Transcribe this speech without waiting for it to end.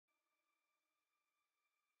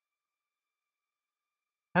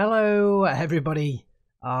Hello everybody,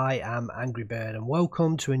 I am Angry Bird and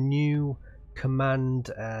welcome to a new command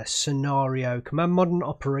scenario, Command Modern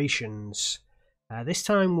Operations. This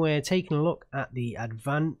time we're taking a look at the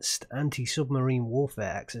Advanced Anti-Submarine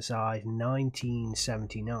Warfare Exercise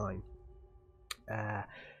 1979. I'm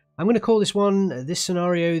going to call this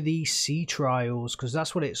scenario the Sea Trials because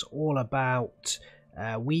that's what it's all about.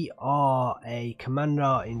 We are a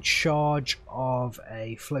commander in charge of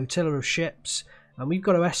a flotilla of ships. And we've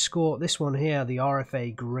got to escort this one here, the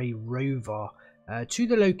RFA Grey Rover, to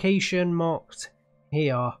the location marked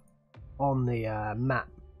here on the map.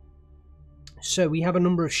 So we have a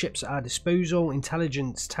number of ships at our disposal.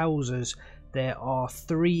 Intelligence tells us there are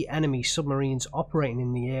 3 enemy submarines operating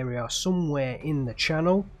in the area somewhere in the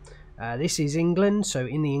channel. This is England, so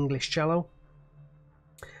in the English Channel.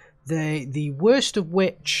 The worst of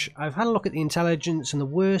which, I've had a look at the intelligence, and the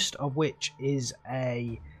worst of which is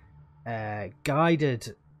a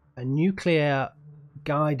nuclear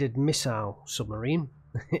guided missile submarine,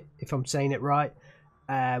 if I'm saying it right,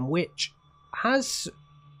 which has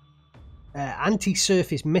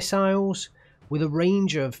anti-surface missiles with a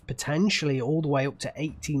range of potentially all the way up to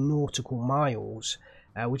 80 nautical miles,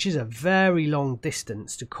 which is a very long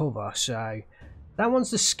distance to cover. So that one's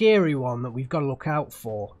the scary one that we've got to look out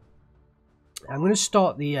for. I'm going to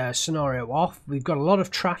start the scenario off. We've got a lot of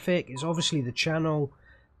traffic. It's obviously the channel.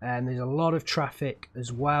 And there's a lot of traffic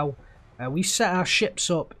as well. We set our ships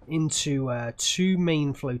up into 2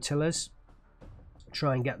 main flotillas.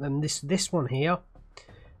 Try and get them. This one here,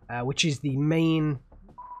 which is the main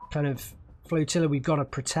kind of flotilla we've got to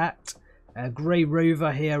protect. Grey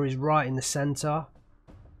Rover here is right in the centre.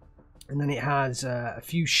 And then it has a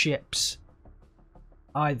few ships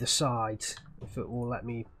either side, if it will let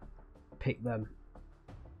me pick them.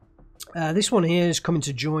 This one here is coming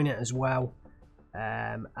to join it as well.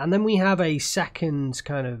 And then we have a second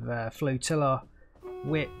kind of flotilla,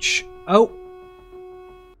 which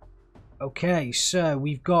okay, so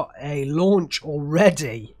we've got a launch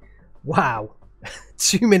already. Wow.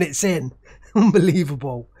 2 minutes in.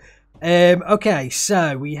 Unbelievable. Okay,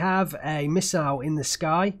 so we have a missile in the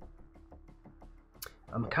sky.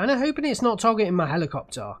 I'm kind of hoping it's not targeting my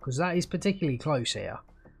helicopter, because that is particularly close here.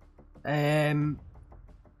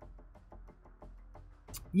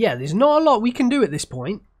 Yeah, there's not a lot we can do at this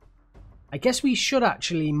point. I guess we should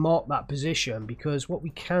actually mark that position, because what we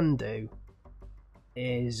can do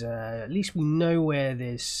is at least we know where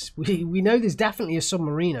this... We know there's definitely a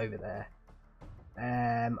submarine over there.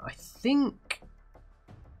 I think...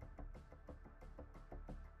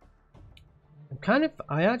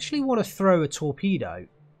 I actually want to throw a torpedo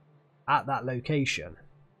at that location.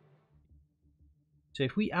 So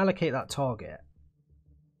if we allocate that target,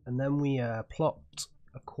 and then we plot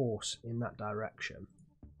a course in that direction,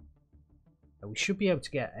 and we should be able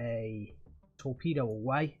to get a torpedo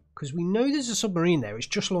away, because we know there's a submarine there. It's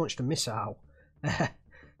just launched a missile.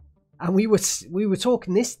 And we were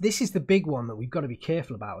talking, this is the big one that we've got to be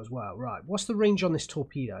careful about as well. Right, what's the range on this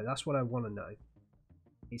torpedo? That's what I want to know.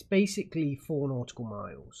 It's basically 4 nautical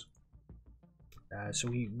miles. So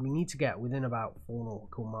we need to get within about 4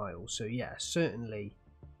 nautical miles. So yeah, certainly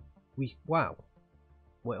wow,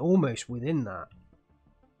 we're almost within that.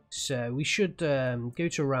 So we should go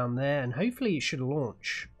to around there, and hopefully it should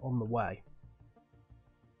launch on the way.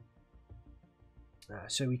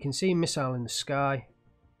 So we can see a missile in the sky.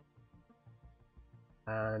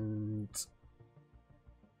 And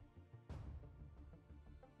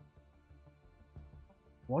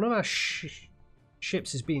one of our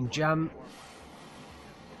ships is being jammed.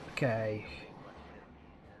 Okay.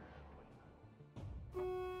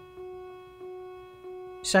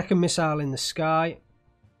 Second missile in the sky.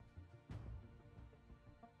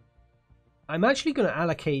 I'm actually going to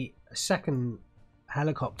allocate a second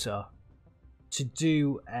helicopter to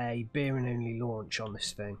do a bearing only launch on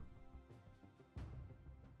this thing.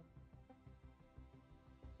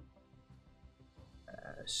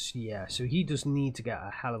 Yeah, so he does need to get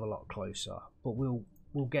a hell of a lot closer, but we'll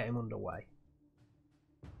get him underway.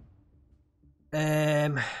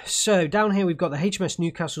 So down here we've got the HMS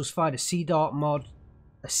Newcastle's fired a Sea Dart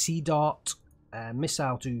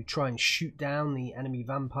missile to try and shoot down the enemy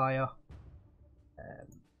Vampire.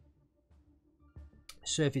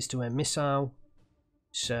 Surface to air missile.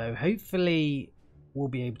 So hopefully we'll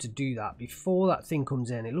be able to do that before that thing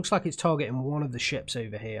comes in. It looks like it's targeting one of the ships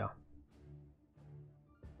over here.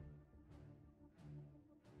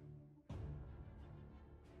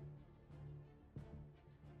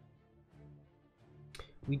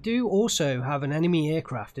 We do also have an enemy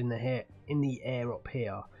aircraft in the air up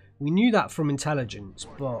here. We knew that from intelligence,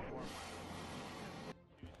 but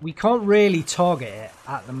we can't really target it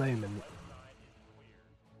at the moment.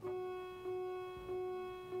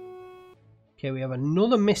 Okay, we have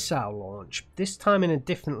another missile launch, this time in a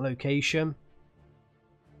different location.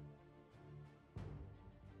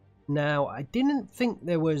 Now, I didn't think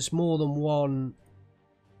there was more than one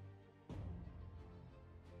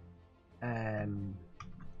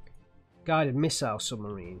guided missile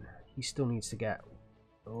submarine. He still needs to get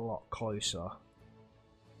a lot closer.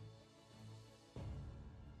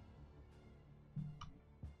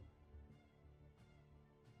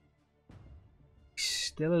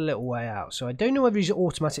 Still a little way out, so I don't know whether he's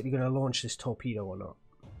automatically going to launch this torpedo or not.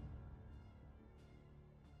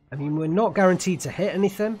 I mean, we're not guaranteed to hit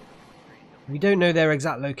anything. We don't know their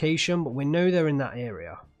exact location, but we know they're in that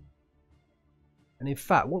area. And in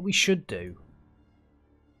fact, what we should do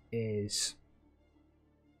is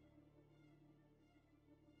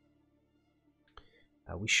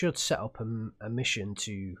we should set up a mission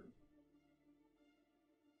to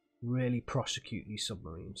really prosecute these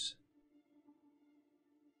submarines.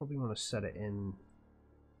 Probably want to set it in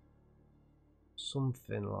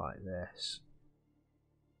something like this.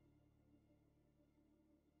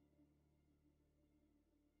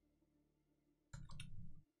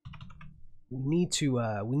 We need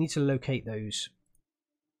to locate those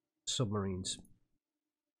submarines.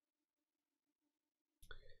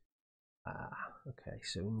 Okay,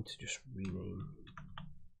 so we need to just rename.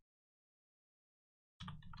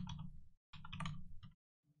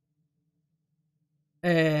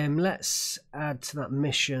 Let's add to that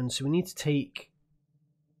mission. So we need to take,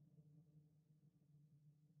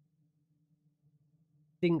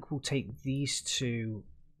 I think we'll take these two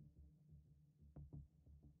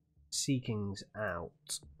Sea Kings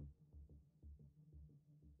out,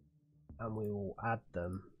 and we will add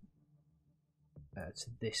them to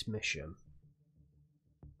this mission.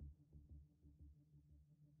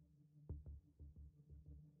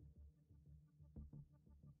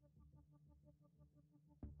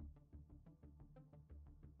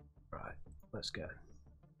 Right, let's go.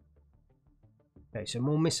 Okay, so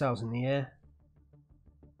more missiles in the air.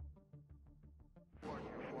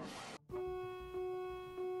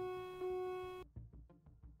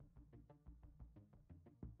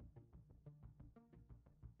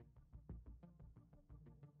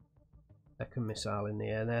 Second missile in the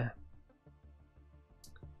air there.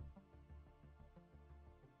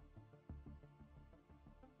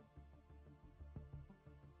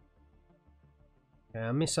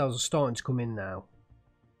 Okay, missiles are starting to come in now,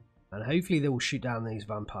 and hopefully they will shoot down these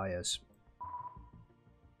vampires.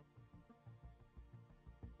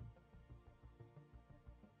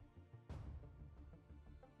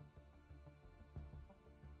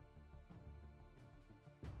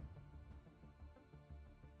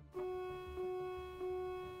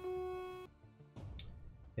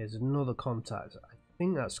 There's another contact. I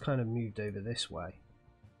think that's kind of moved over this way.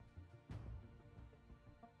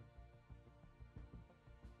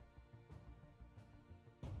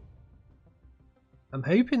 I'm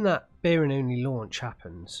hoping that bearing only launch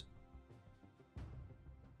happens.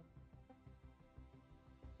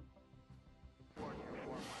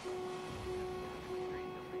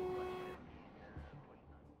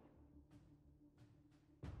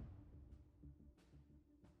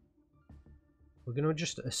 We're going to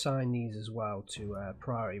just assign these as well to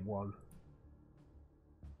priority 1.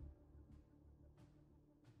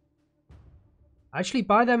 Actually,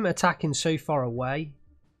 by them attacking so far away,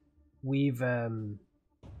 we've at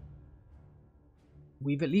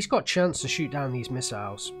least got a chance to shoot down these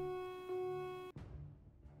missiles.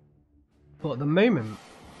 But at the moment,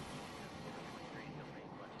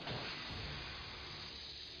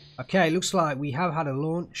 okay, looks like we have had a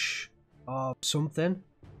launch of something.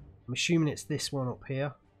 I'm assuming it's this one up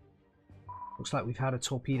here. Looks like we've had a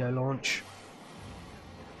torpedo launch.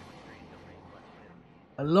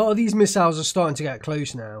 A lot of these missiles are starting to get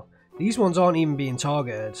close now. These ones aren't even being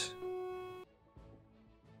targeted.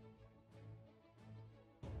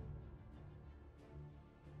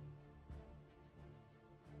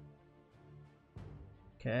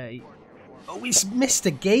 Okay. Oh, he's missed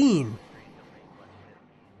again.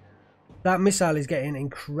 That missile is getting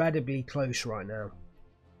incredibly close right now.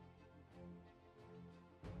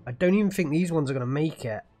 I don't even think these ones are going to make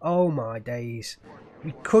it. Oh my days.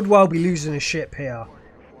 We could well be losing a ship here.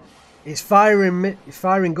 It's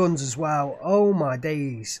firing guns as well. Oh my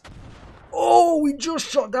days. Oh, we just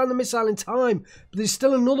shot down the missile in time. But there's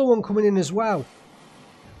still another one coming in as well.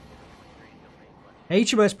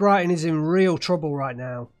 HMS Brighton is in real trouble right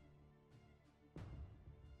now.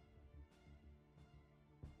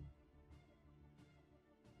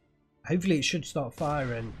 Hopefully it should start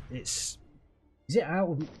firing. It's Is it out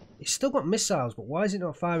of... It's still got missiles, but why is it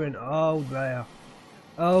not firing? Oh, dear.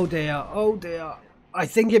 Oh, dear. Oh, dear. I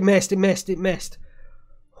think it missed. It missed. It missed.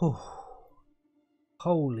 Oh.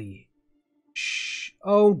 Holy...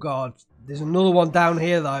 Oh, God. There's another one down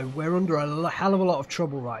here, though. We're under a hell of a lot of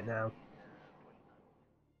trouble right now.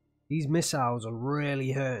 These missiles are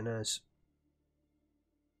really hurting us.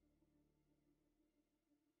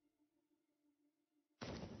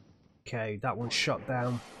 Okay, that one's shot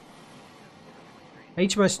down.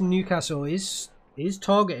 HMS Newcastle is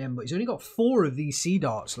targeting, but he's only got 4 of these sea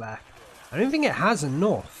darts left. I don't think it has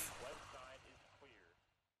enough.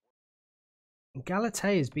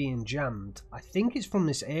 Galatea is being jammed. I think it's from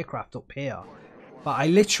this aircraft up here. But I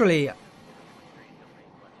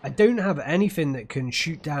don't have anything that can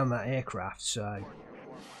shoot down that aircraft, so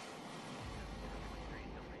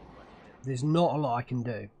there's not a lot I can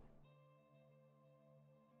do.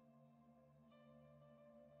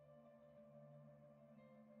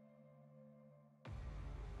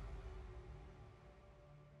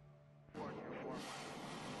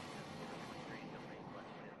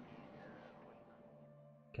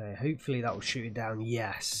 Okay, hopefully that will shoot it down.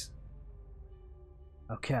 Yes.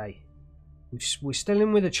 Okay. We're still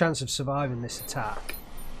in with a chance of surviving this attack.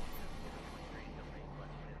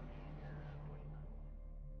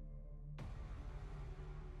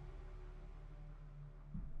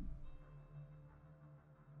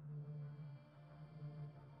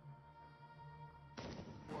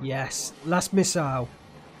 Yes, last missile.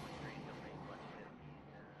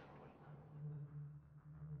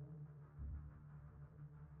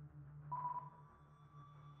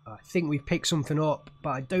 I think we've picked something up,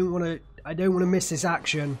 but I don't want to miss this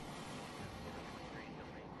action.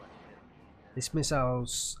 This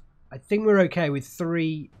missiles, I think we're okay with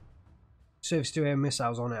 3 surface-to-air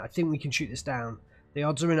missiles on it. I think we can shoot this down. The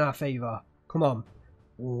odds are in our favour. Come on.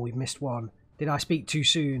 Oh, we've missed one. Did I speak too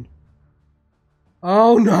soon?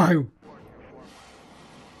 Oh no!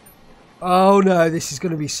 Oh no, this is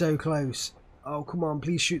going to be so close. Oh, come on,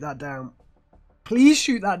 please shoot that down. Please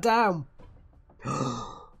shoot that down!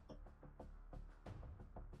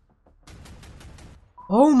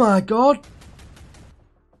 Oh my god!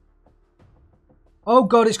 Oh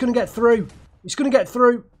god, it's going to get through. It's going to get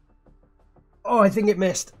through. Oh, I think it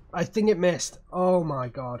missed. I think it missed. Oh my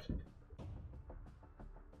god.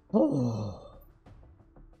 Oh.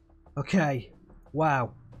 Okay.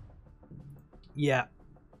 Wow. Yeah.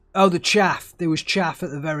 Oh, the chaff. There was chaff at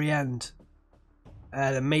the very end.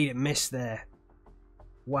 That made it miss there.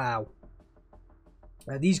 Wow.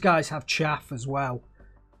 These guys have chaff as well.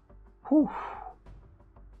 Whew.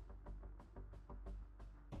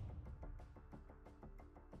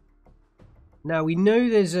 Now we know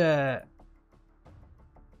there's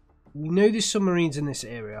submarines in this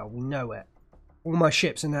area. We know it. All my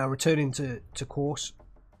ships are now returning to course.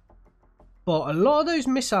 But a lot of those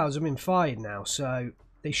missiles have been fired now, so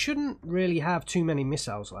they shouldn't really have too many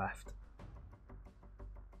missiles left.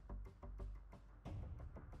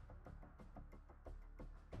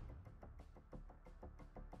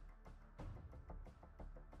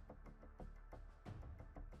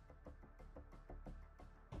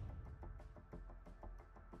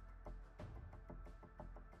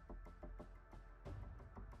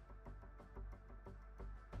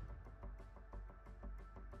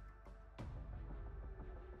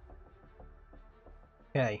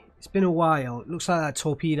 Okay, it's been a while. It looks like that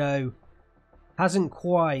torpedo hasn't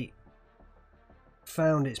quite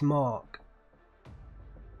found its mark.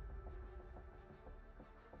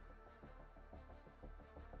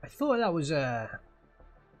 I thought that was I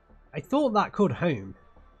thought that could home.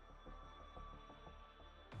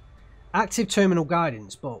 Active terminal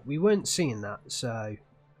guidance, but we weren't seeing that, so I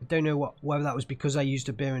don't know whether that was because I used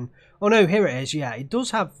a bearing. Oh no, here it is. Yeah, it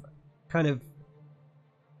does have kind of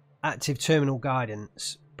active terminal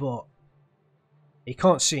guidance, but you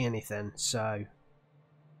can't see anything, so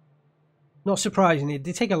not surprising. It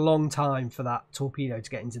did take a long time for that torpedo to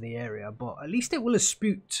get into the area, but at least it will have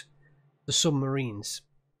spooked the submarines.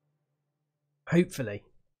 Hopefully.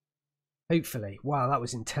 Wow, that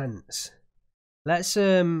was intense. Let's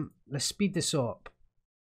speed this up.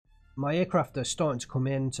 My aircraft are starting to come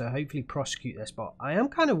in to hopefully prosecute this, but I am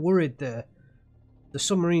kind of worried that the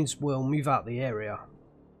submarines will move out the area.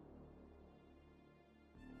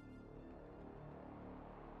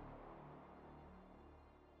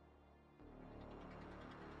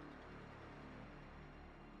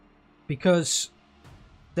 Because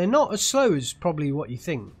they're not as slow as probably what you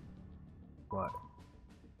think. Right.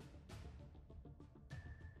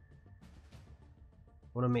 I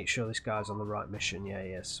want to make sure this guy's on the right mission. Yeah, he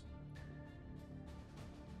is.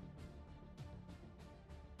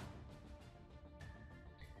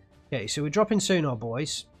 Okay, so we're dropping sonar,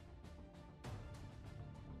 boys.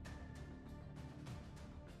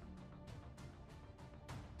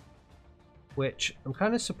 Which I'm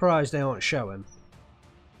kind of surprised they aren't showing.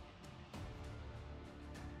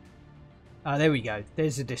 Ah, there we go.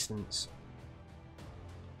 There's the distance.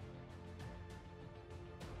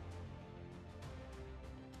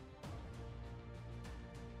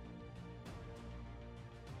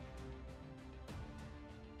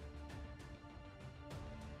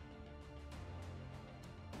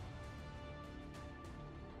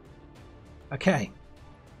 Okay.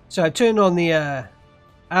 So I turned on the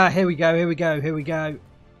here we go, here we go, here we go.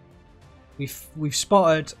 We've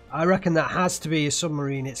spotted, I reckon that has to be a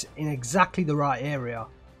submarine. It's in exactly the right area.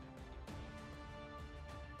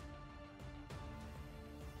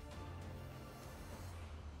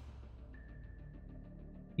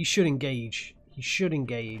 He should engage. He should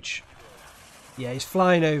engage. Yeah, he's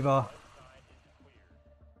flying over.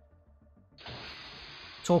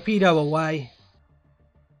 Torpedo away.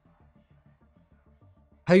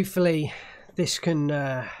 Hopefully this can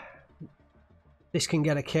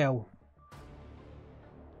get a kill.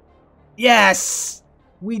 Yes!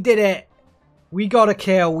 We did it! We got a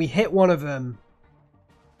kill. We hit one of them.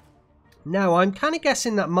 Now, I'm kind of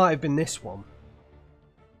guessing that might have been this one.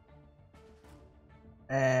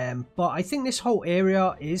 But I think this whole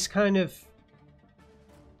area is kind of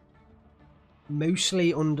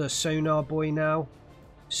mostly under Sonar Boy now.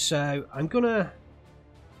 So I'm gonna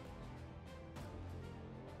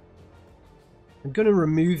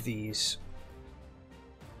remove these.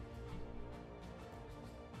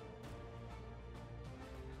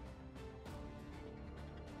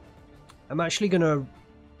 I'm actually gonna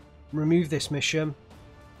remove this mission.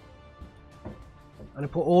 And I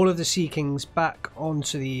put all of the Sea Kings back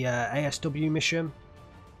onto the ASW mission.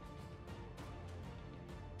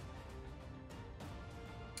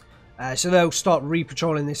 So they'll start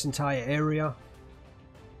re-patrolling this entire area.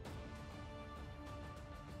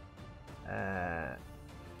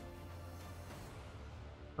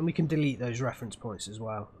 And we can delete those reference points as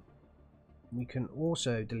well. We can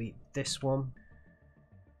also delete this one.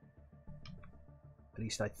 At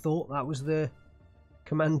least I thought that was the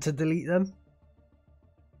command to delete them.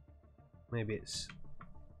 Maybe it's...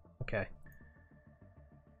 okay.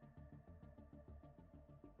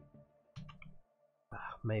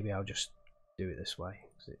 Maybe I'll just do it this way.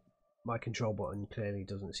 My control button clearly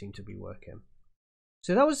doesn't seem to be working.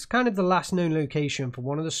 So that was kind of the last known location for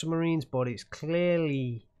one of the submarines, but it's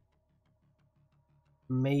clearly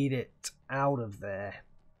made it out of there.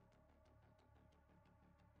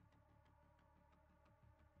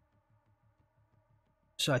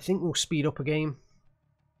 So I think we'll speed up again.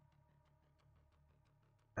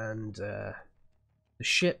 And the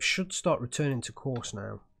ship should start returning to course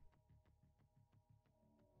now.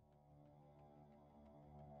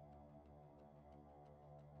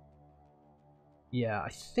 Yeah, I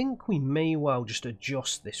think we may well just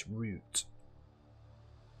adjust this route.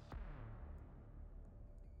 I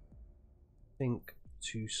think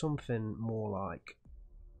to something more like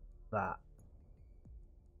that.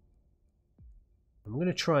 I'm going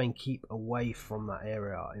to try and keep away from that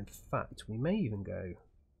area. In fact, we may even go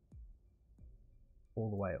all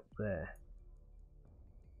the way up there.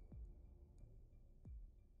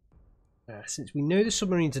 Since we know the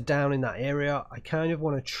submarines are down in that area, I kind of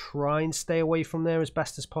want to try and stay away from there as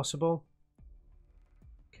best as possible.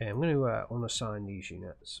 Okay, I'm going to unassign these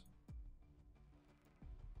units.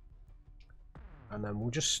 And then we'll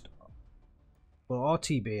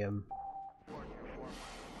RTB them.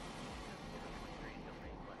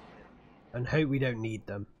 And hope we don't need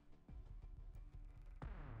them.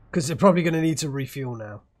 Because they're probably going to need to refuel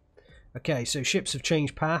now. Okay, so ships have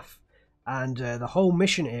changed path. And the whole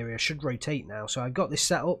mission area should rotate now. So I've got this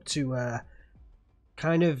set up to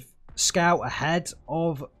kind of scout ahead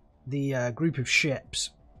of the group of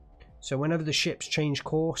ships. So whenever the ships change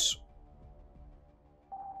course,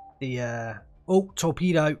 the oh,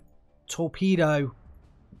 torpedo,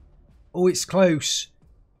 oh, it's close.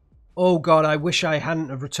 Oh god, I wish I hadn't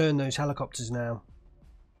have returned those helicopters now.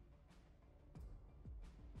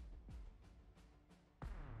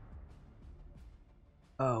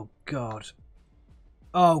 Oh god.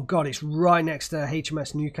 Oh god, it's right next to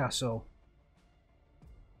HMS Newcastle.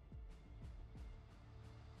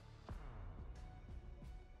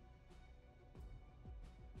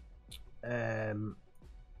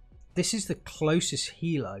 This is the closest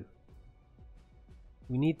helo.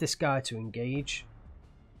 We need this guy to engage.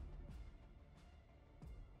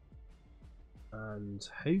 And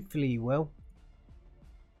hopefully he will.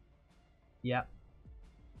 Yeah.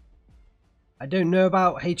 I don't know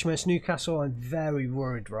about HMS Newcastle. I'm very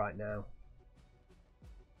worried right now.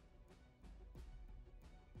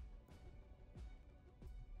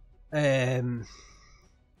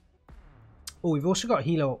 Oh, we've also got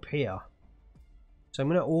Hilo up here. So I'm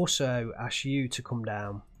going to also ask you to come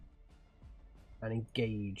down and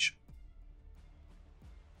engage.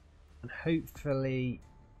 And hopefully,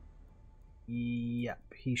 yep,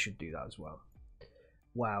 he should do that as well.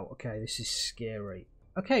 Wow, okay, this is scary.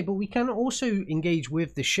 Okay, but we can also engage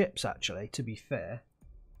with the ships, actually, to be fair.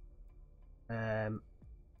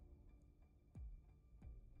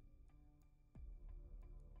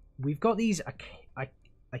 We've got these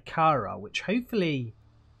Ikara, which hopefully...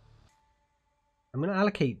 I'm going to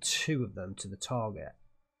allocate 2 of them to the target.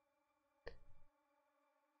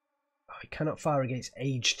 Oh, I cannot fire against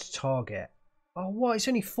aged target. Oh, what? It's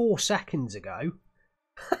only 4 seconds ago.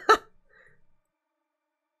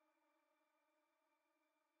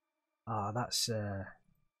 Ah, that's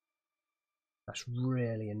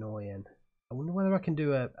really annoying. I wonder whether I can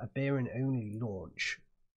do a bearing only launch.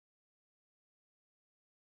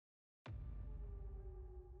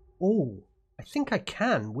 Oh, I think I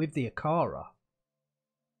can with the Ikara.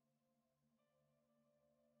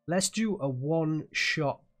 Let's do a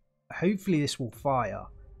 1-shot. Hopefully this will fire.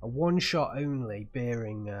 A 1-shot only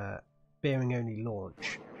bearing only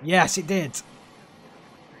launch. Yes, it did.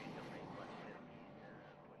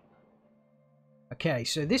 Okay,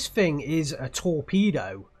 so this thing is a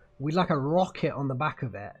torpedo with like a rocket on the back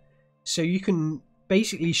of it. So you can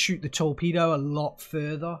basically shoot the torpedo a lot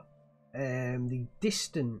further. The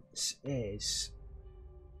distance is...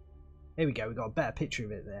 Here we go, we got a better picture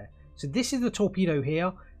of it there. So this is the torpedo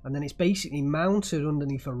here, and then it's basically mounted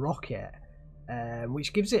underneath a rocket,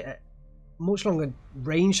 which gives it a much longer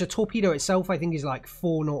range. The torpedo itself, I think, is like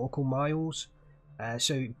 4 nautical miles.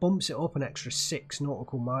 So it bumps it up an extra 6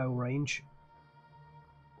 nautical mile range.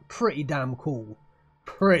 Pretty damn cool.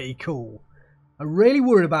 Pretty cool. I'm really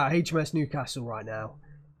worried about HMS Newcastle right now.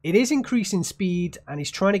 It is increasing speed and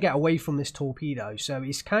he's trying to get away from this torpedo. So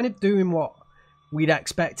he's kind of doing what we'd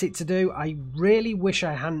expect it to do. I really wish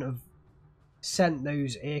I hadn't have sent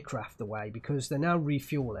those aircraft away because they're now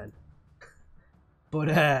refueling.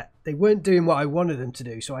 But they weren't doing what I wanted them to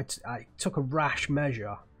do. So I took a rash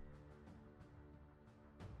measure.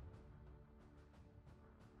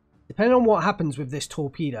 Depending on what happens with this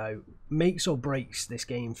torpedo, makes or breaks this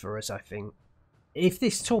game for us, I think. If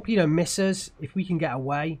this torpedo misses, if we can get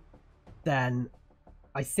away, then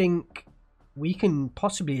I think we can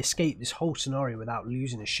possibly escape this whole scenario without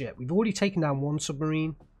losing a ship. We've already taken down 1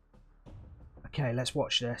 submarine. Okay, let's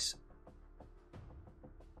watch this.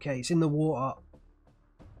 Okay, it's in the water.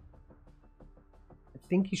 I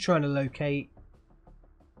think he's trying to locate.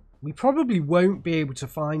 We probably won't be able to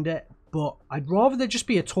find it, but I'd rather there just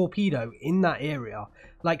be a torpedo in that area.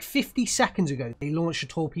 Like 50 seconds ago, they launched a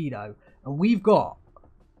torpedo, and we've got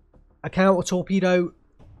a counter torpedo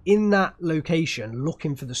in that location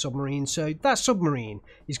looking for the submarine. So that submarine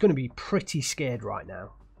is going to be pretty scared right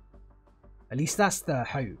now. At least that's the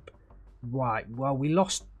hope. Right, well, we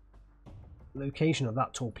lost location of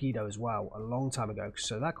that torpedo as well a long time ago,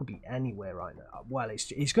 so that could be anywhere right now. Well,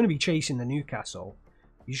 it's going to be chasing the Newcastle.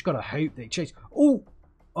 You just got to hope that it chases. Oh,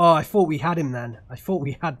 I thought we had him then. I thought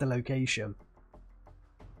we had the location.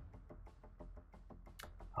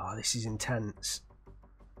 Oh, this is intense.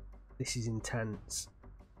 This is intense.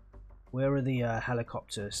 Where are the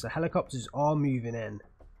helicopters? The helicopters are moving in.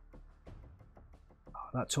 Oh,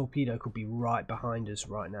 that torpedo could be right behind us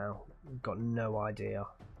right now. We've got no idea.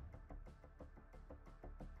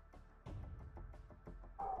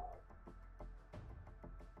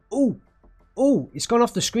 Oh, it's gone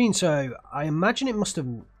off the screen, so I imagine it must have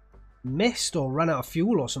missed or ran out of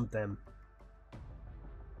fuel or something.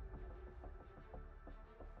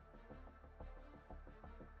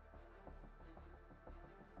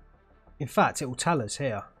 In fact, it will tell us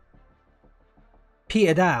here.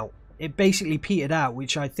 Petered out. It basically petered out,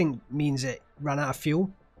 which I think means it ran out of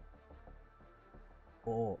fuel.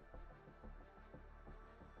 Or...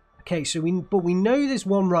 Okay, so we know there's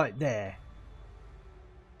one right there.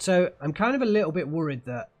 So I'm kind of a little bit worried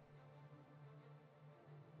that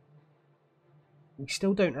we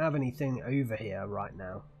still don't have anything over here right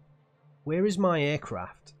now. Where is my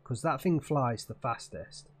aircraft? Because that thing flies the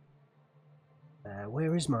fastest.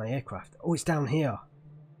 Where is my aircraft? Oh, it's down here.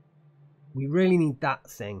 We really need that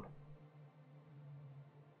thing.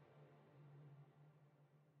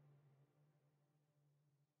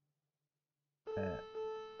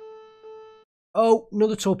 Oh,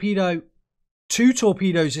 another torpedo. 2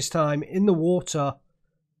 torpedoes this time in the water.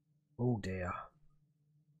 Oh dear.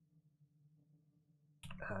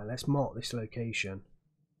 Let's mark this location.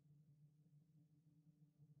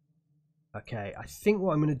 Okay, I think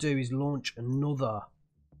what I'm going to do is launch another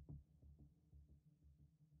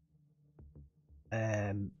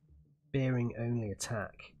bearing only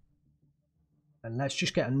attack. And let's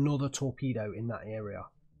just get another torpedo in that area.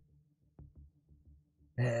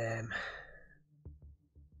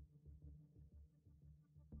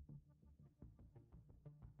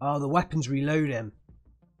 Oh, the weapons reload him.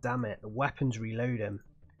 Damn it, the weapons reload him.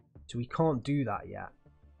 So we can't do that yet.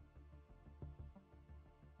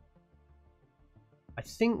 I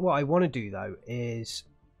think what I want to do though is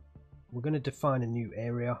we're going to define a new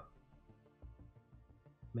area.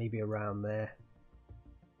 Maybe around there.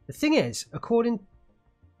 The thing is, according...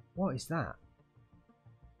 What is that?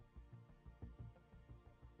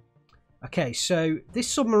 Okay, so this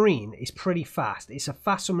submarine is pretty fast. It's a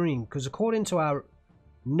fast submarine because according to our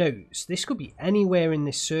notes, this could be anywhere in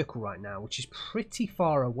this circle right now, which is pretty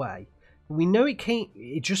far away. But we know it can't...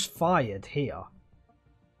 It just fired here.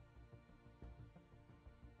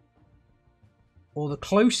 Or the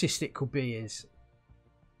closest it could be is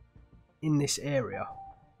in this area.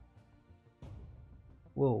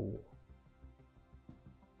 Whoa.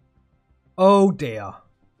 Oh dear.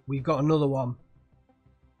 We've got another one.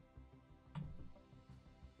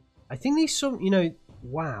 I think these some, you know,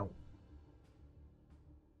 wow.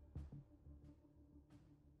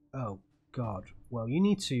 Oh god. Well, you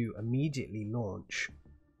need to immediately launch.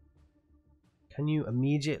 Can you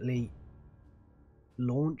immediately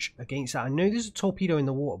launch against that? I know there's a torpedo in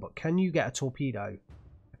the water, but can you get a torpedo?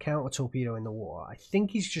 A counter torpedo in the water? I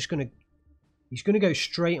think he's just going to... He's going to go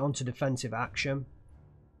straight onto defensive action.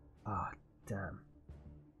 Ah, damn.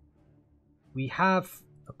 We have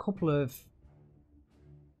a couple of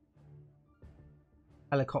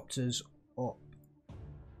helicopters up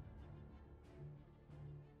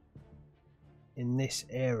in this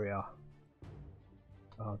area.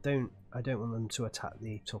 Oh, I don't want them to attack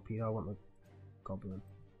the torpedo. I want the goblin.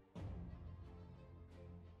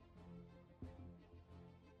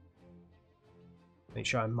 Make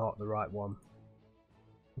sure I mark the right one.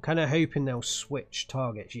 I'm kind of hoping they'll switch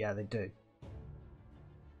targets. Yeah, they do.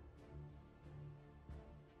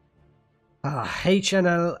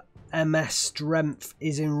 HNLMS Strength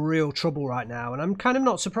is in real trouble right now, and I'm kind of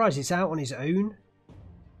not surprised. It's out on his own.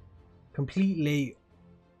 Completely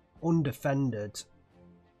undefended.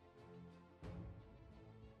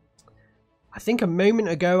 I think a moment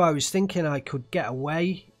ago I was thinking I could get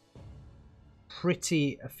away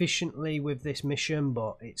pretty efficiently with this mission,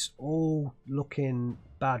 but it's all looking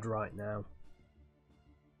bad right now.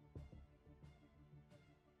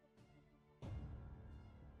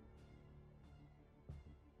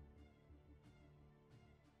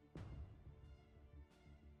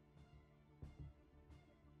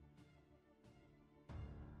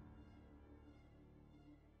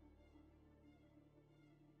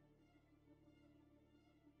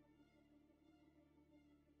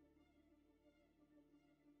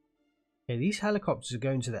 Okay, these helicopters are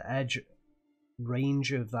going to the edge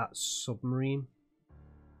range of that submarine,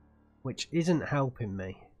 which isn't helping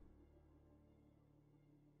me.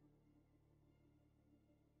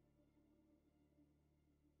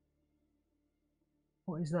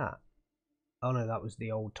 What is that? Oh no, that was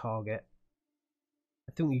the old target.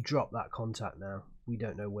 I think we dropped that contact now. We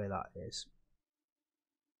don't know where that is.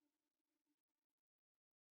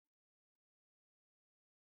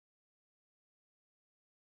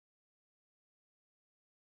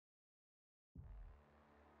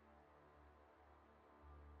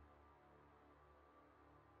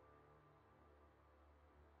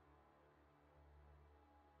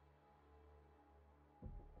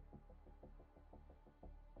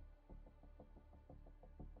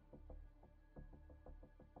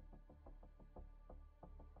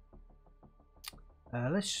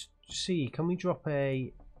 Let's see, can we drop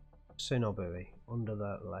a sonar buoy under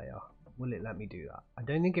the layer? Will it let me do that? I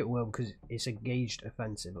don't think it will because it's engaged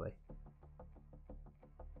offensively.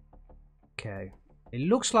 Okay, it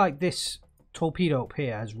looks like this torpedo up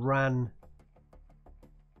here has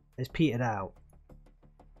petered out.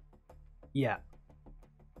 Yeah,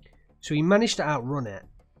 so he managed to outrun it,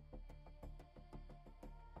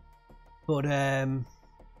 but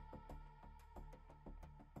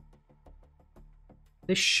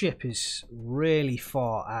this ship is really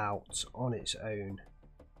far out on its own.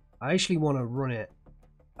 I actually want to run it.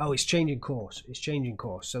 Oh, it's changing course. It's changing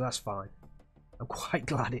course, so that's fine. I'm quite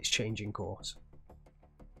glad it's changing course.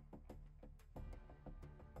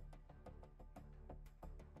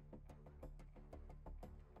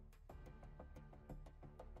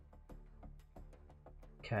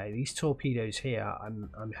 Okay, these torpedoes here,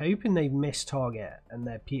 I'm hoping they've missed target and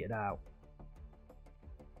they're petered out.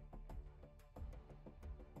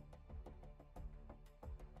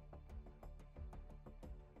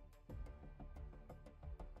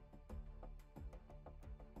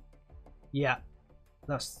 Yeah,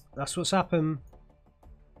 that's what's happened.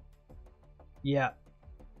 Yeah.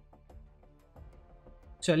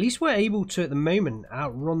 So at least we're able to, at the moment,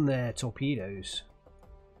 outrun their torpedoes.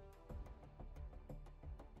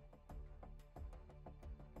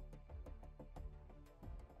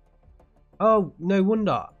 Oh, no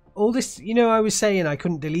wonder. All this, you know, I was saying I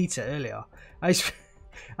couldn't delete it earlier. I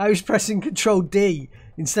was pressing Control D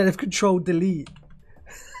instead of Control Delete.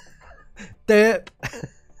 Derp.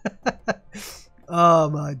 Oh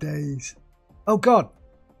my days. Oh god.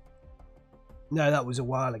 No, that was a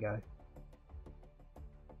while ago.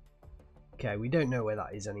 Okay, we don't know where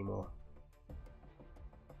that is anymore.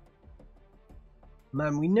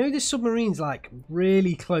 Man, we know this submarine's like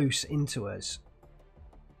really close into us.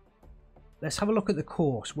 Let's have a look at the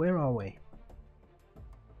course. Where are we?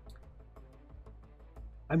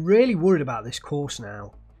 I'm really worried about this course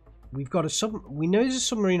now. We've got we know there's a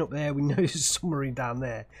submarine up there, we know there's a submarine down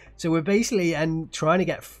there. So we're basically trying to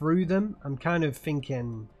get through them. I'm kind of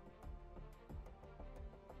thinking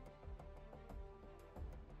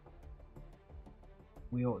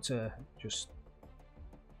we ought to just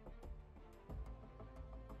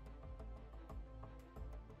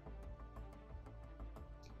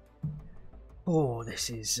oh, this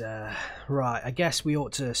is right, I guess we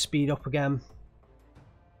ought to speed up again.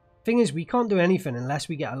 Thing is, we can't do anything unless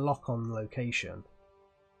we get a lock on location.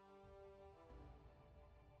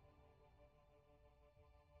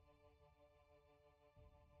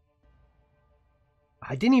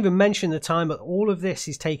 I didn't even mention the time, but all of this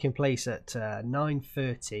is taking place at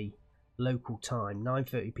 9:30 local time,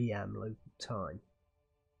 9:30 p.m. local time.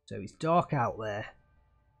 So it's dark out there.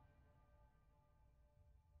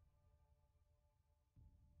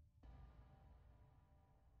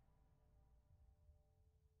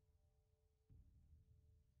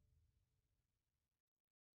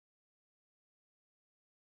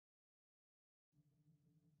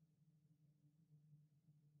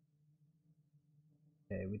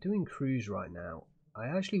 Okay, we're doing cruise right now. I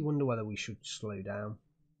actually wonder whether we should slow down.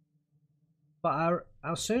 But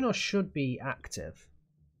our sonar should be active.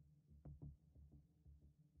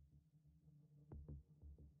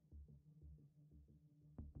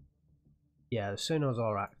 Yeah, the sonars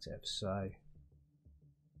are active, so I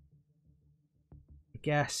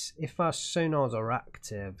guess if our sonars are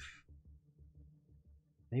active,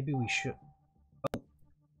 maybe we should.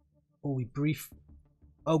 Oh, we brief.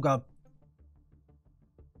 Oh god,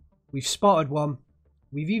 we've spotted one.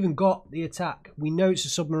 We've even got the attack. We know it's a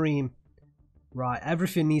submarine. Right,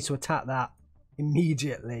 everything needs to attack that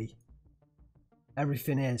immediately.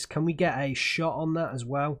 Everything is. Can we get a shot on that as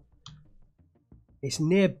well? It's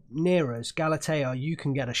near us. Galatea, you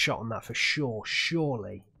can get a shot on that for sure,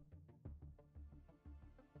 surely.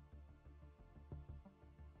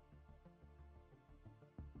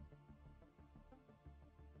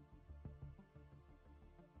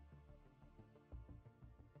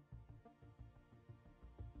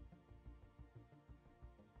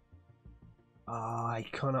 Ah, I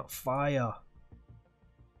cannot fire.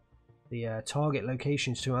 The target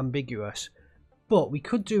location is too ambiguous. But we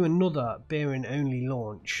could do another bearing only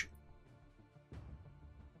launch.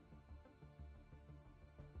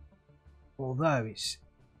 Although he's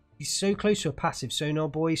so close to a passive sonar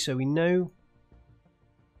buoy, so we know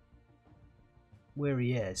where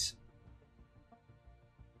he is.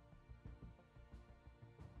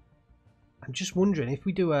 I'm just wondering if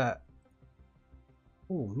we do a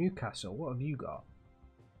oh, Newcastle, what have you got?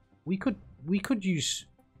 We could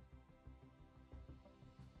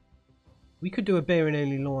do a bearing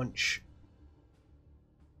only launch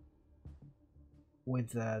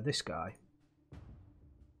with this guy.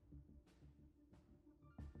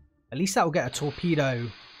 At least that will get a torpedo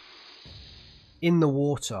in the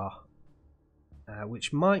water,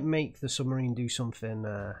 which might make the submarine do something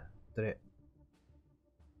that it,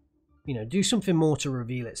 you know, do something more to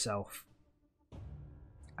reveal itself.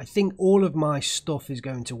 I think all of my stuff is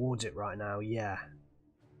going towards it right now, yeah.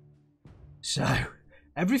 So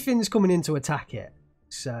everything's coming in to attack it,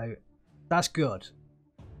 so that's good.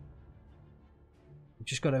 We've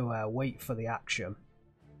just got to wait for the action.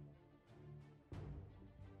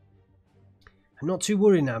 I'm not too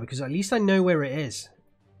worried now because at least I know where it is.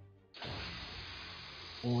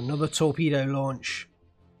 Oh, another torpedo launch.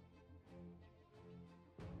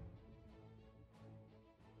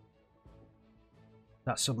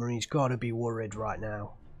 That submarine's got to be worried right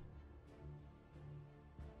now.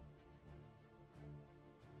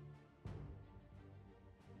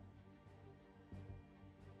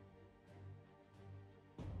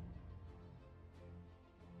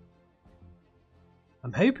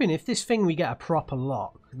 I'm hoping if this thing we get a proper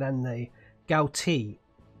lock, then the Gautea,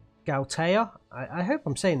 I hope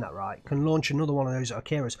I'm saying that right, can launch another one of those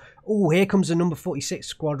Akiras. Oh, here comes the number 46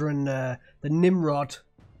 squadron, the Nimrod.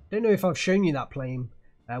 Don't know if I've shown you that plane.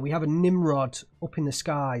 We have a Nimrod up in the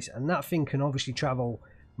skies, and that thing can obviously travel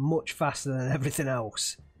much faster than everything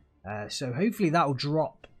else. So hopefully that'll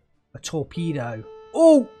drop a torpedo.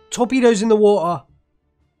 Oh, torpedoes in the water.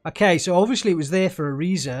 Okay, so obviously it was there for a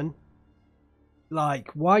reason.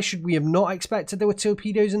 Like, why should we have not expected there were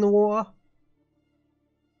torpedoes in the water?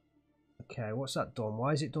 Okay, what's that done? Why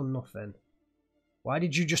has it done nothing? Why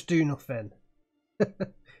did you just do nothing?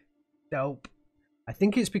 Dope. I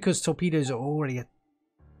think it's because torpedoes are already...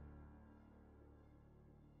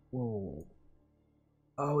 Whoa.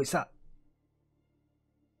 Oh, it's that...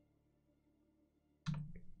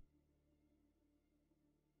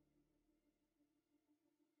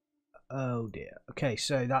 Oh dear. Okay,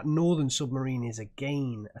 so that northern submarine is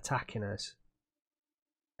again attacking us.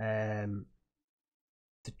 The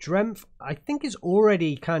Dremph, I think, is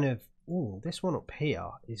already kind of... Oh, this one up here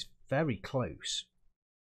is very close.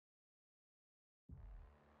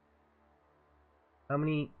 How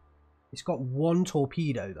many... It's got one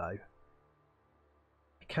torpedo, though.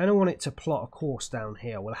 I kind of want it to plot a course down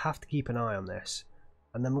here. We'll have to keep an eye on this.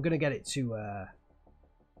 And then we're going to get it to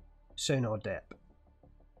sonar dip.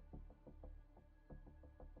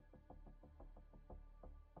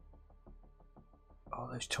 Oh,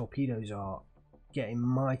 those torpedoes are getting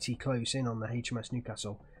mighty close in on the HMS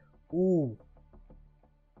Newcastle. Oh,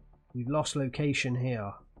 we've lost location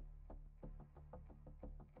here.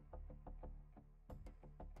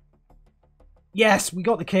 Yes, we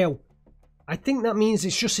got the kill. I think that means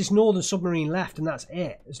it's just this northern submarine left, and that's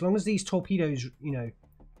it. As long as these torpedoes, you know,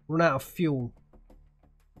 run out of fuel.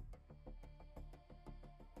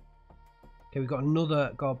 Okay, we've got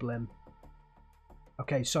another Goblin.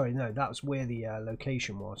 Okay, sorry, no, that's where the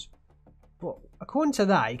location was. But according to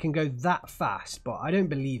that, it can go that fast, but I don't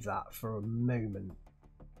believe that for a moment.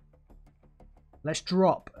 Let's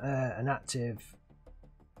drop an active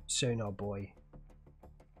sonar buoy.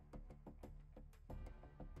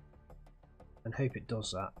 And hope it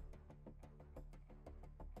does that.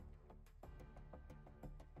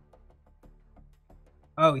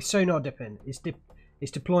 Oh, it's sonar dipping.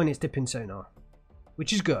 It's deploying its dipping sonar,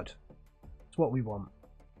 which is good. It's what we want.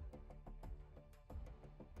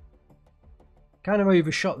 Kind of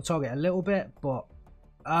overshot the target a little bit, but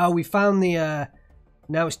we found the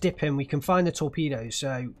now it's dipping. We can find the torpedoes,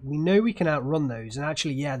 so we know we can outrun those. And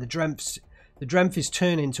actually, yeah, the Dremph is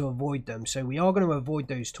turning to avoid them, so we are going to avoid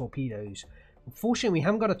those torpedoes. Unfortunately, we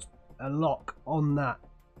haven't got a lock on that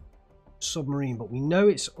submarine, but we know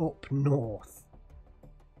it's up north.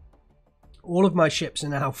 All of my ships are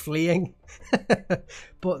now fleeing.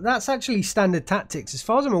 But that's actually standard tactics. As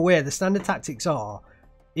far as I'm aware, the standard tactics are,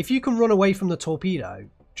 if you can run away from the torpedo,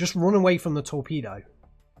 just run away from the torpedo.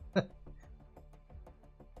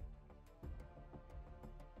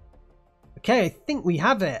 Okay, I think we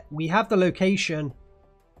have it. We have the location.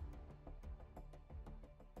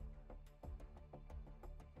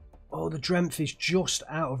 Oh, the Dremph is just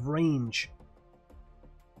out of range.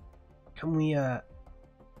 Can we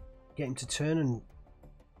get him to turn? And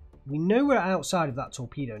we know we're outside of that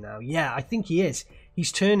torpedo now. Yeah, I think he is.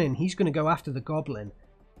 He's turning. He's going to go after the Goblin,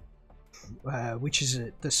 which is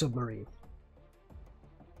the submarine.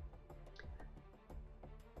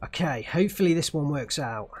 Okay, hopefully this one works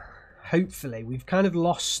out. Hopefully. We've kind of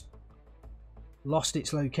lost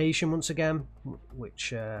its location once again,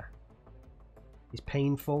 which is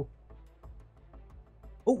painful.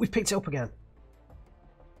 Oh, we've picked it up again.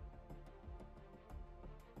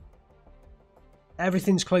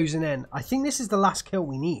 Everything's closing in. I think this is the last kill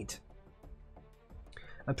we need.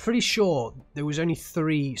 I'm pretty sure there was only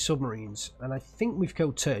 3 submarines, and I think we've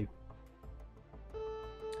killed 2.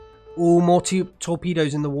 Oh, more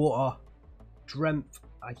torpedoes in the water. Dremph,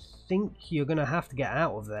 I think you're going to have to get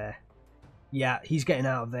out of there. Yeah, he's getting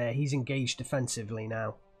out of there. He's engaged defensively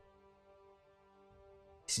now.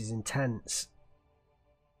 This is intense.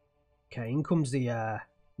 Okay, in comes the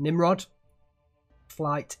Nimrod.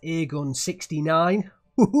 Flight Airgun 69.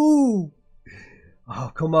 Woohoo!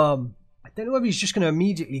 Oh, come on. I don't know if he's just going to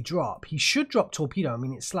immediately drop. He should drop torpedo. I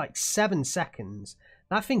mean, it's like 7 seconds.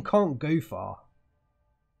 That thing can't go far.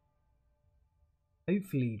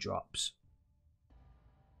 Hopefully he drops.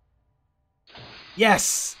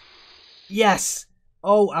 Yes! Yes!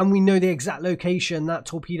 Oh, and we know the exact location. That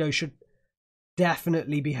torpedo should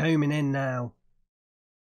definitely be homing in now.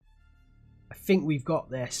 I think we've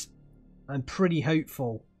got this. I'm pretty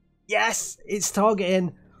hopeful. Yes! It's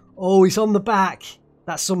targeting. Oh, it's on the back.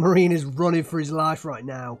 That submarine is running for his life right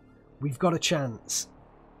now. We've got a chance.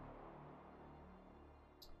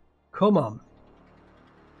 Come on.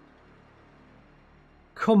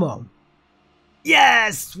 Come on.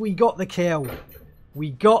 Yes! We got the kill.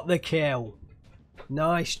 We got the kill.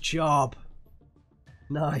 Nice job.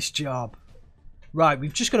 Nice job. Right,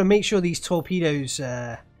 we've just got to make sure these torpedoes...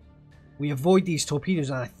 we avoid these torpedoes,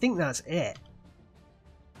 and I think that's it.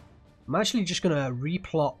 I'm actually just going to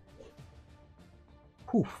replot.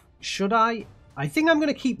 Oof. Should I? I think I'm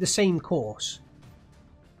going to keep the same course.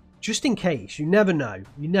 Just in case. You never know.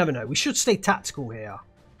 You never know. We should stay tactical here.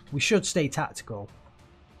 We should stay tactical.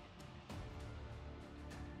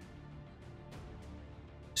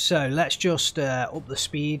 So let's just up the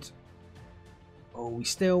speed. Oh, we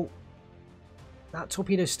still... That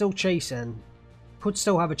torpedo's still chasing. Could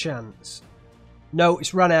still have a chance. No,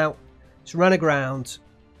 it's run out. It's run aground.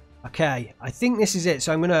 Okay, I think this is it.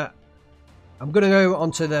 So I'm gonna go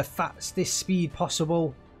onto the fastest speed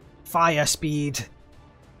possible, fire speed,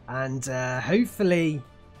 and hopefully,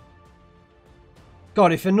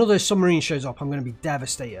 God, if another submarine shows up, I'm gonna be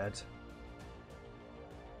devastated.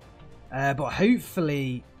 But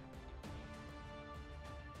hopefully,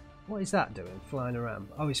 what is that doing? Flying around?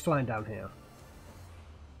 Oh, he's flying down here.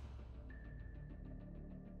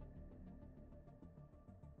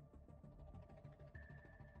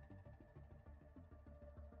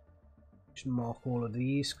 Mark all of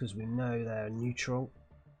these because we know they're neutral.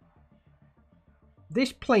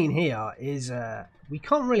 This plane here is we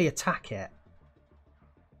can't really attack it.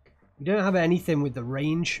 We don't have anything with the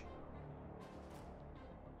range.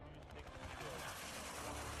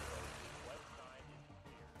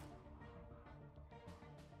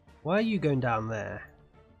 Why are you going down there?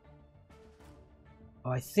 Oh,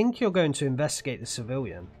 I think you're going to investigate the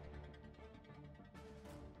civilian.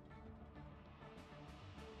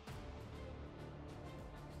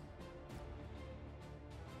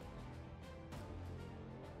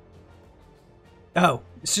 Oh,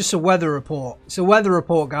 it's just a weather report. It's a weather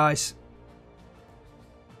report, guys.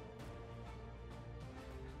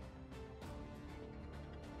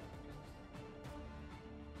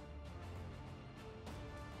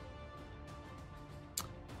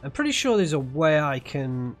 I'm pretty sure there's a way I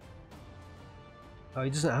can... Oh, he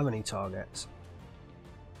doesn't have any targets.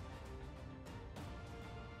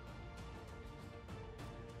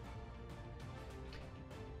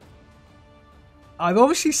 I've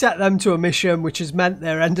obviously set them to a mission, which has meant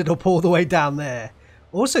they're ended up all the way down there.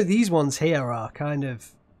 Also, these ones here are kind of...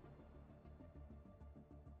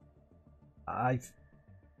 I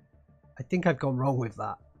think I've gone wrong with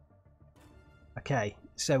that. Okay,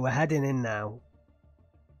 so we're heading in now.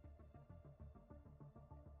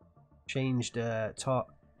 Changed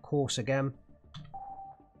course again.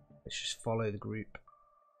 Let's just follow the group.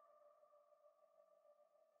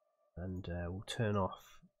 And we'll turn off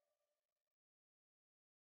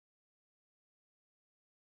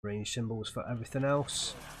range symbols for everything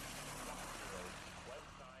else.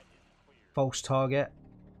 False target.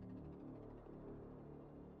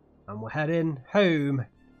 And we're heading home.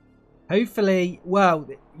 Hopefully, well,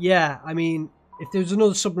 yeah, I mean, if there was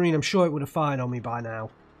another submarine, I'm sure it would have fired on me by now.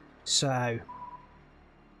 So,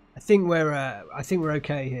 I think we're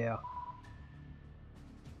okay here.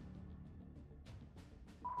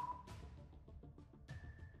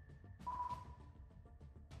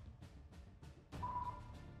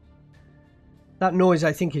 That noise,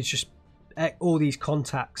 I think, is just all these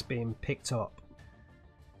contacts being picked up.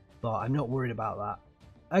 But I'm not worried about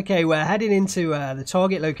that. Okay, we're heading into the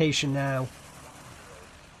target location now.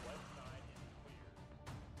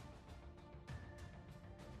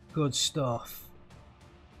 Good stuff.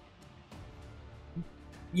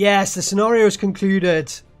 Yes, the scenario is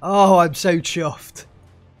concluded. Oh, I'm so chuffed.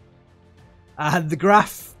 And the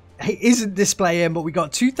graph isn't displaying, but we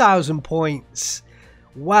got 2,000 points.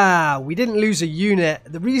 Wow, we didn't lose a unit.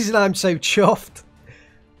 The reason I'm so chuffed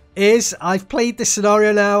is I've played this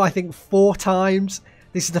scenario now, I think 4 times.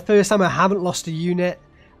 This is the first time I haven't lost a unit.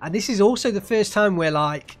 And this is also the first time where,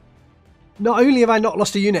 like, not only have I not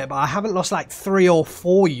lost a unit, but I haven't lost like 3 or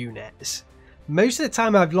 4 units. Most of the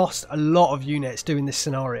time I've lost a lot of units doing this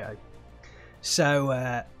scenario.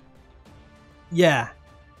 So, yeah.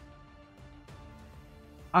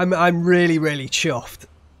 I'm really, really chuffed.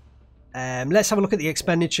 Let's have a look at the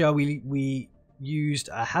expenditure. We used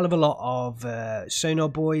a hell of a lot of sonar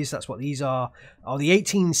buoys. That's what these are. Oh, the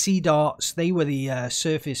 18 Sea Darts. They were the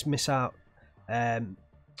surface missile,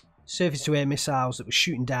 surface-to-air missiles that were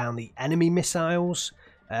shooting down the enemy missiles.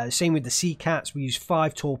 Same with the Sea Cats. We used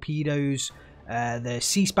 5 torpedoes. The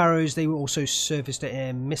Sea Sparrows. They were also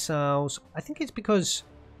surface-to-air missiles. I think it's because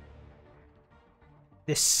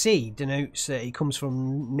This C denotes that it comes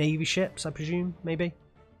from Navy ships, I presume, maybe.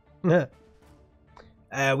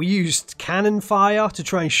 We used cannon fire to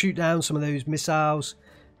try and shoot down some of those missiles.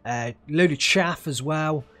 Load of chaff as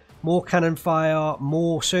well. More cannon fire,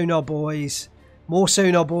 more sonar boys, more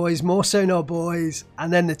sonar boys, more sonar boys.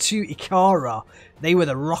 And then the 2 Ikara, they were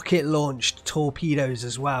the rocket-launched torpedoes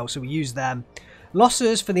as well, so we used them.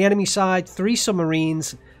 Losses for the enemy side, 3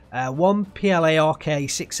 submarines, 1 PLARK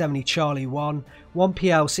 670 Charlie 1, 1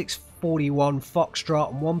 PL 641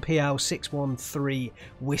 Foxtrot, and 1 PL 613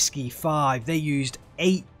 Whiskey 5. They used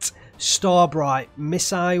 8 Starbright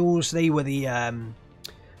missiles. They were the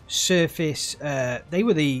they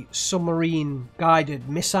were the submarine guided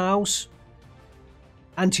missiles,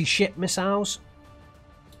 anti-ship missiles.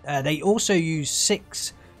 They also used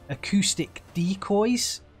 6 acoustic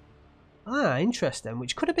decoys. Interesting,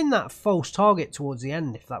 which could have been that false target towards the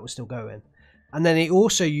end if that was still going. And then they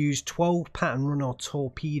also used 12 pattern runner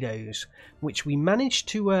torpedoes, which we managed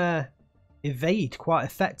to evade quite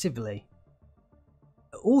effectively.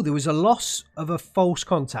 Oh, there was a loss of a false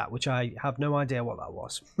contact, which I have no idea what that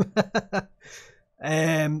was.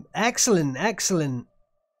 Excellent, excellent.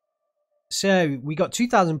 So we got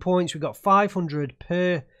 2,000 points. We got 500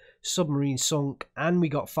 per submarine sunk, and we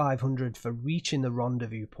got 500 for reaching the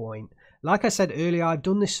rendezvous point. Like I said earlier, I've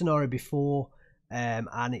done this scenario before,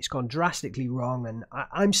 and it's gone drastically wrong, and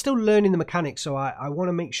I'm still learning the mechanics, so I want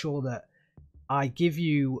to make sure that I give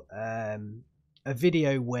you a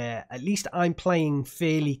video where at least I'm playing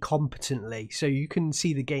fairly competently, so you can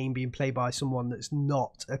see the game being played by someone that's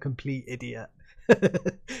not a complete idiot.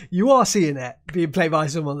 You are seeing it being played by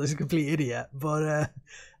someone that's a complete idiot, but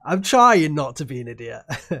I'm trying not to be an idiot.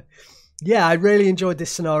 Yeah, I really enjoyed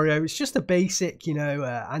this scenario. It's just a basic, you know,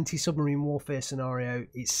 anti-submarine warfare scenario.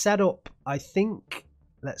 It's set up, I think,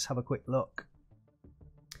 let's have a quick look,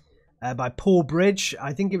 by Paul Bridge.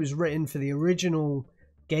 I think it was written for the original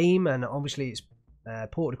game, and obviously it's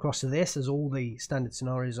ported across to this, as all the standard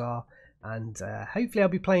scenarios are. And hopefully I'll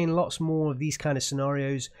be playing lots more of these kind of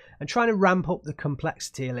scenarios and trying to ramp up the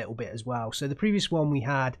complexity a little bit as well. So the previous one we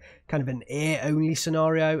had kind of an air only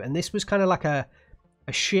scenario, and this was kind of like a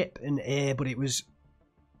ship and air, but it was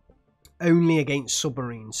only against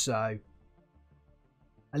submarines, so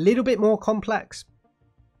a little bit more complex,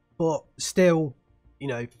 but still, you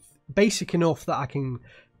know, basic enough that I can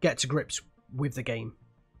get to grips with the game.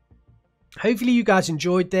 Hopefully you guys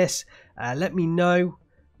enjoyed this. Let me know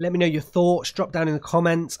your thoughts. Drop down in the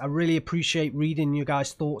comments. I really appreciate reading your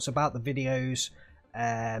guys' thoughts about the videos.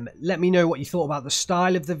 Let me know what you thought about the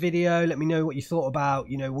style of the video. Let me know what you thought about,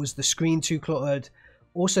 you know, was the screen too cluttered?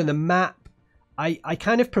 Also the map. I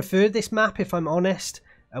kind of prefer this map, if I'm honest.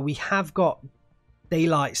 We have got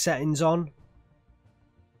daylight settings on,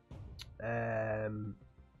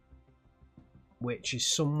 which is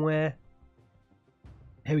somewhere.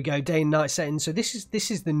 Here we go, day and night settings. So this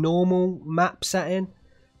is the normal map setting.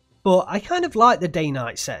 But I kind of like the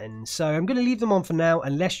day-night settings, so I'm going to leave them on for now,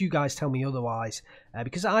 unless you guys tell me otherwise,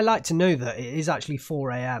 because I like to know that it is actually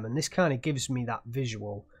 4 AM, and this kind of gives me that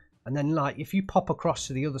visual. And then, like, if you pop across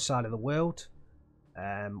to the other side of the world,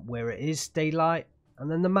 where it is daylight,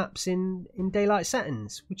 and then the map's in daylight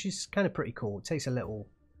settings, which is kind of pretty cool. It takes a little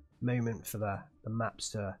moment for the maps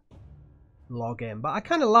to log in, but I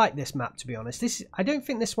kind of like this map, to be honest. I don't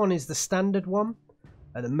think this one is the standard one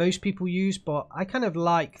that most people use, but I kind of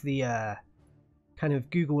like the kind of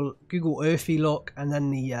Google Earthy look, and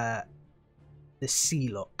then the sea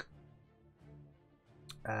look.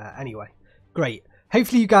 Anyway, great.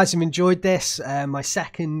 Hopefully you guys have enjoyed this, my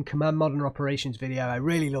second Command Modern Operations video. I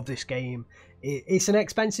really love this game. It's an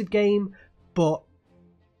expensive game, but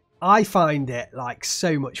I find it like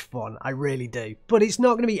so much fun. I really do. But it's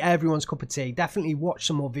not going to be everyone's cup of tea. Definitely watch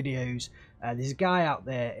some more videos. There's a guy out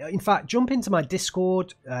there. In fact, jump into my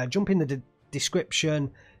Discord. Jump in the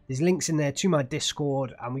description. There's links in there to my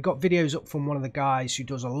Discord. And we got videos up from one of the guys who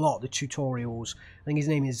does a lot of the tutorials. I think his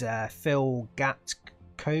name is Phil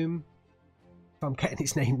Gatcombe. If I'm getting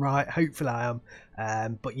his name right. Hopefully I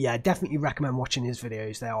am. But yeah, definitely recommend watching his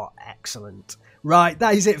videos. They are excellent. Right,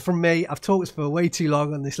 that is it from me. I've talked for way too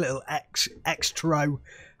long on this little extra.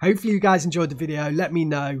 Hopefully you guys enjoyed the video. Let me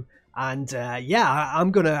know. And yeah,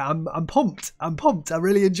 I'm pumped. I'm pumped. I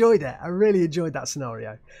really enjoyed it. I really enjoyed that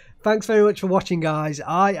scenario. Thanks very much for watching, guys.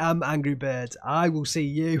 I am Angry Bird. I will see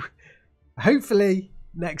you hopefully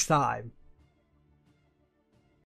next time.